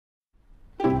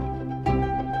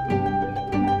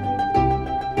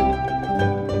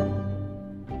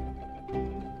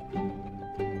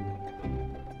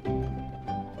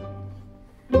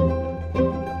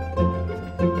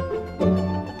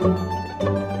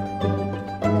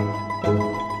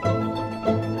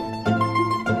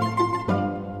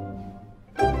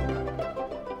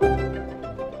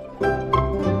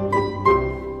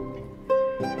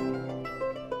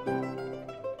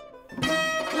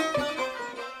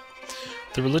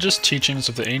The religious teachings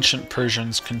of the ancient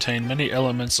Persians contained many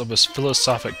elements of a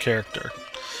philosophic character.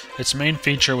 Its main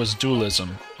feature was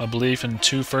dualism, a belief in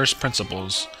two first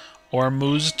principles,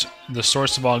 Ormuzd, the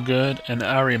source of all good, and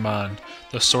Ahriman,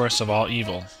 the source of all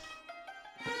evil.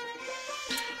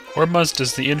 Ormuzd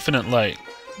is the infinite light,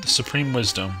 the supreme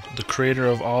wisdom, the creator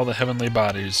of all the heavenly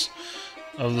bodies,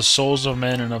 of the souls of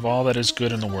men and of all that is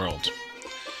good in the world.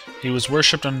 He was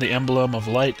worshipped under the emblem of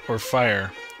light or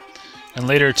fire. In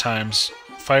later times,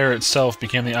 fire itself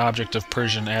became the object of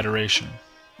Persian adoration.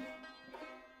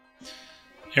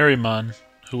 Ahriman,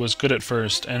 who was good at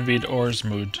first, envied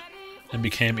Ormuzd and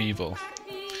became evil.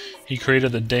 He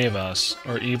created the Devas,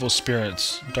 or evil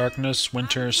spirits, darkness,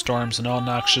 winter, storms, and all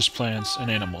noxious plants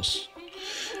and animals.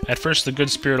 At first the good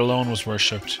spirit alone was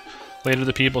worshipped. Later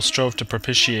the people strove to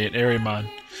propitiate Ahriman,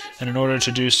 and in order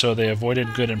to do so they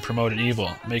avoided good and promoted evil,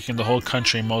 making the whole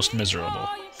country most miserable.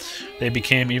 They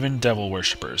became even devil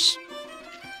worshippers.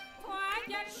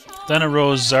 Then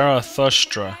arose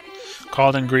Zarathustra,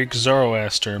 called in Greek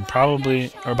Zoroaster,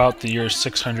 probably about the year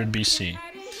 600 BC.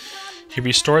 He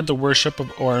restored the worship of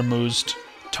Ormuzd,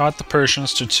 taught the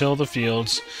Persians to till the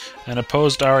fields, and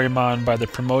opposed Ahriman by the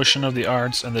promotion of the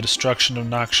arts and the destruction of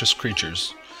noxious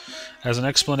creatures. As an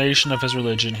explanation of his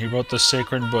religion, he wrote the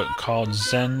sacred book called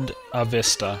Zend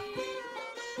Avesta.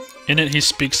 In it he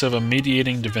speaks of a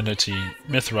mediating divinity,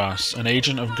 Mithras, an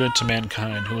agent of good to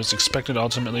mankind, who was expected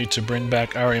ultimately to bring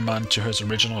back Ahriman to his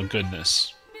original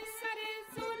goodness.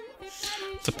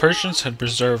 The Persians had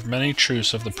preserved many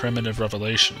truths of the primitive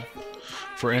revelation.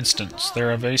 For instance,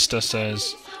 their Avesta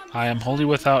says, "I am wholly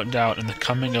without doubt in the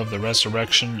coming of the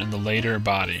resurrection in the later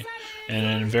body, and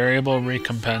an invariable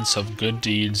recompense of good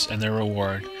deeds and their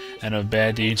reward, and of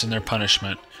bad deeds and their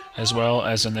punishment, as well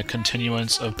as in the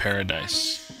continuance of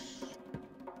paradise."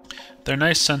 Their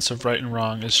nice sense of right and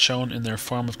wrong is shown in their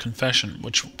form of confession,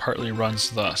 which partly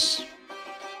runs thus.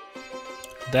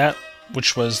 That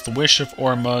which was the wish of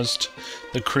Ormuzd,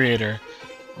 the Creator,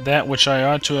 that which I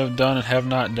ought to have done and have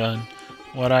not done,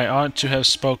 what I ought to have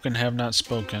spoken have not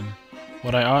spoken,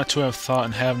 what I ought to have thought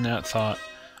and have not thought,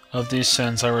 of these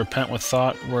sins I repent with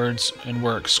thought, words, and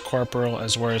works, corporal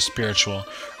as well as spiritual,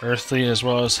 earthly as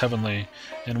well as heavenly,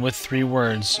 and with 3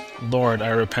 words, Lord, I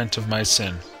repent of my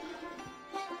sin.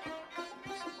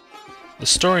 The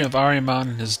story of Ahriman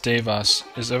and his Devas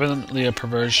is evidently a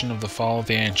perversion of the fall of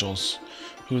the angels,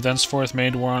 who thenceforth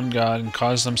made war on God and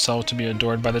caused themselves to be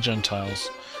adored by the Gentiles.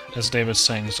 As David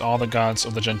sings, all the gods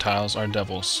of the Gentiles are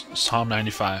devils. Psalm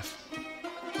 95.